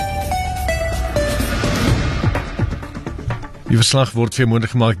Die verslag word vir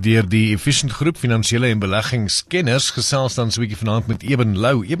moontlik gemaak deur die Efficient Groep Finansiële en Beleggingskenners. Gesels dan so 'n bietjie vanaand met Eben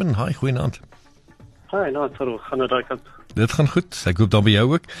Louw. Eben, hi, goeienaand. Hi, nou, gaan dit daai kant? Dit gaan goed. Ek hoop daar by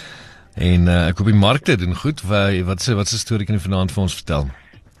jou ook. En ek hoop die markte doen goed. Wat se storie kan jy vanaand vir ons vertel?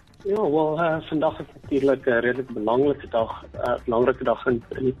 Ja, wel, vandag is natuurlijk 'n redelik belangrike dag in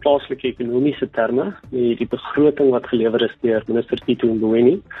die plaaslike ekonomiese terme, met die begroting wat gelewer is deur minister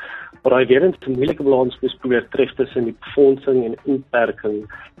Louw, waar hy weer 'n moeilike balans moes probeer tref tussen die befondsing en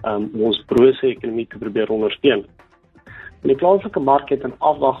inperking om ons brose ekonomie te probeer ondersteun. En die plaaslike mark het in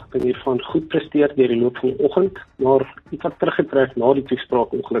afwagting hiervan goed presteer deur die loop van die oggend, maar iets wat teruggetrek na die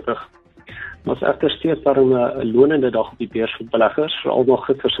toespraak ongelukkig. Maar is egter steeds daarom 'n lonende dag op die beurs vir beleggers, veral nog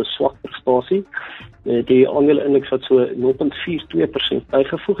gister se swak prestasie. Die aandeleindeks wat so 0,42%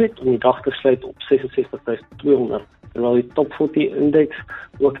 bygevoeg het om die dag te sluit op 66.200, terwyl die top 40 indeks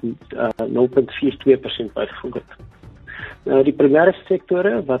ook 0,42% bygevoeg het. Die primêre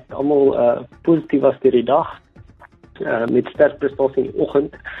sektore wat almal positief was deur die dag, met sterk prestasie in die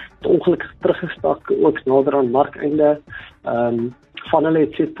oggend, het ongelukkig teruggestak ook nader aan markeinde. Van hulle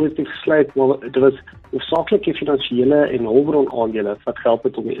het steeds positief gesluit, maar dit was hoofsaaklik die finansiële en hulpbron aandele wat gehelp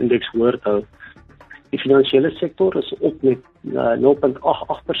het om die indeks hoër te hou. Die finansiële sektor is op met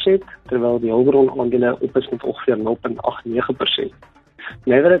 0,88%, terwyl die hulpbron aandele op is met ongeveer 0,89%.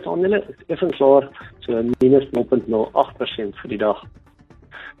 Nywerheidsaandele is effens laer, so minus 0,08% vir die dag.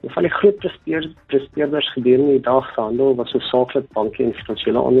 Van die groot presteerders gedurende die dag gehandel was hoofsaaklik banke en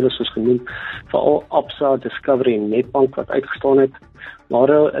finansiële aandele soos genoem, veral Absa, Discovery en Nedbank wat uitgestaan het, maar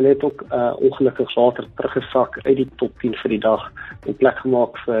hulle het ook ongelukkig later teruggesak uit die top 10 vir die dag en plek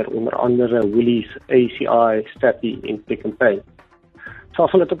gemaak vir onder andere Woolies, ACI, Stappy en Pick n Pay.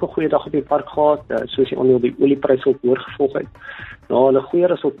 Safel het ook 'n goeie dag op die park gehad, soos die aandeel die oliepryse ook hoorgevolg het. Hulle goeie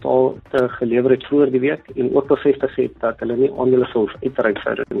resultate gelewer het vroeër die week en ook bevestig het dat hulle nie aandele sou uitreik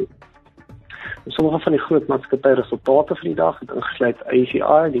verder nie. Sommige van die groot maatskappye resultate vir die dag het ingesluit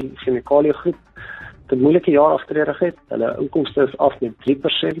ACI, die chemikaliegroep, het 'n moeilike jaar agter die rug het. Hulle inkomste is af met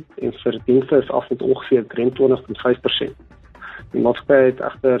 3% en verdienste is af met ongeveer 23,5%. Die maatskappy het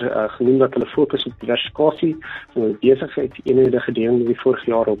egter genoem dat hulle fokus op diversifikasie van hulle besigheidseenhede gedurende die vorige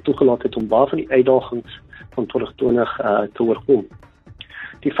jaar al toegelaat het om baie van die uitdagings van 2020 te oorkom.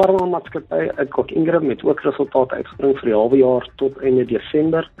 Die farmamaatskappy uit Ingram het ook resultate uitgebring vir die halwe jaar tot einde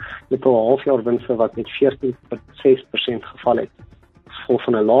Desember met 'n halfjaarwinste wat met 14,6% geval het. Gevolg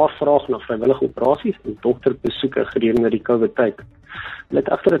van 'n laer vraag na vrywillige operasies en dokterbesoeke gedurende die COVID-tyd. Hulle het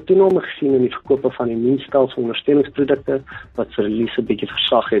egter 'n toename gesien in die verkope van immuunstelsel ondersteuningsprodukte wat se release 'n bietjie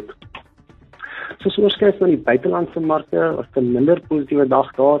versag het. Soos oorskyf na die buitelandse markte, was 'n minder positiewe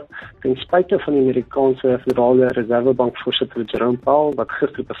dag daar, ten spyte van die Amerikaanse Federale Reservebank voorsitter Jerome Powell, wat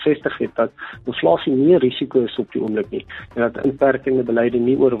gister bevestig het dat inflasie nie 'n risiko is op die oomblik nie, en dat inperkende beleide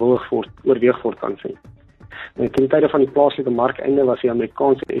nie oorweeg word kan sien. Ten tye van die plaaslike markeinde was die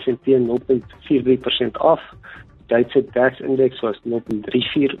Amerikaanse S&P 0,43% af, die Duitse DAX-indeks was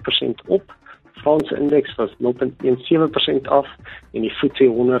 0,34% op, Franse indeks was 0,17% af en die FTSE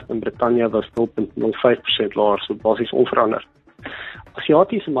 100 in Brittanje was 0,05% laer, so basies onveranderd.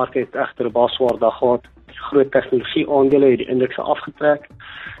 Asiatiese marke het egter 'n baie swaar dag gehad. Die groot tegnologie aandele het die indekse afgetrek.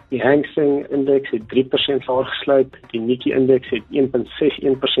 Die Hang Seng indeks het 3% laer gesluit, die Nikkei indeks het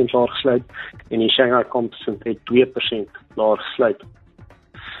 1,61% laer gesluit en die Shanghai Composite het 2% laer gesluit.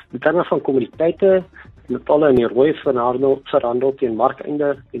 In terme van kommoditeite, metalle in die rooi verhandel teen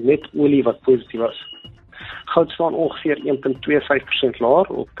markeinde en net olie wat positief was. Goud staan ongeveer 1,25% laer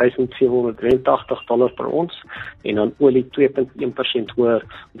op $1,783 per ons en dan olie 2,1% hoër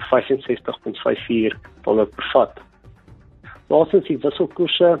op $65,54 per vat. Laastens die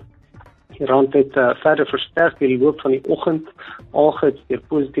wisselkoerse. Die rand het verder versterk deur die loop van die oggend, aangehuts deur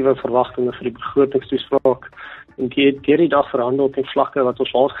positiewe verwagtinge vir die begrotingstoespraak. En deur die dag verhandel teen vlakke wat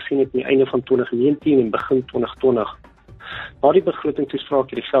ons laas gesien het aan die einde van 2019 en begin 2020. Na die begrotingstoespraak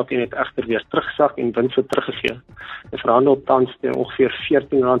het die geldeenheid egter weer teruggesak en winste teruggegee. Dit verhandel tans teen ongeveer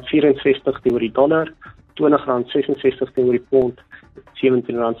R14.64 teenoor die dollar, R20.66 teenoor die pond,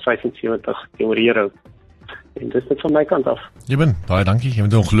 R17.75 teenoor die euro. En dis dit van my kant af. Eben, baie dankie. Jy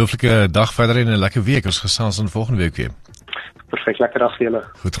moet 'n ongelooflike dag verder en 'n lekker week. Ons gesels dan volgende week weer. Perfek, lekker dag vir julle.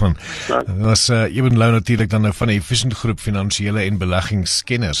 Goed gaan. Dit was Eben Louw natuurlik dan van die Efficient Groep Finansiële en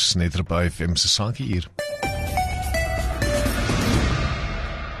Beleggingskenners net op FM se sake hier.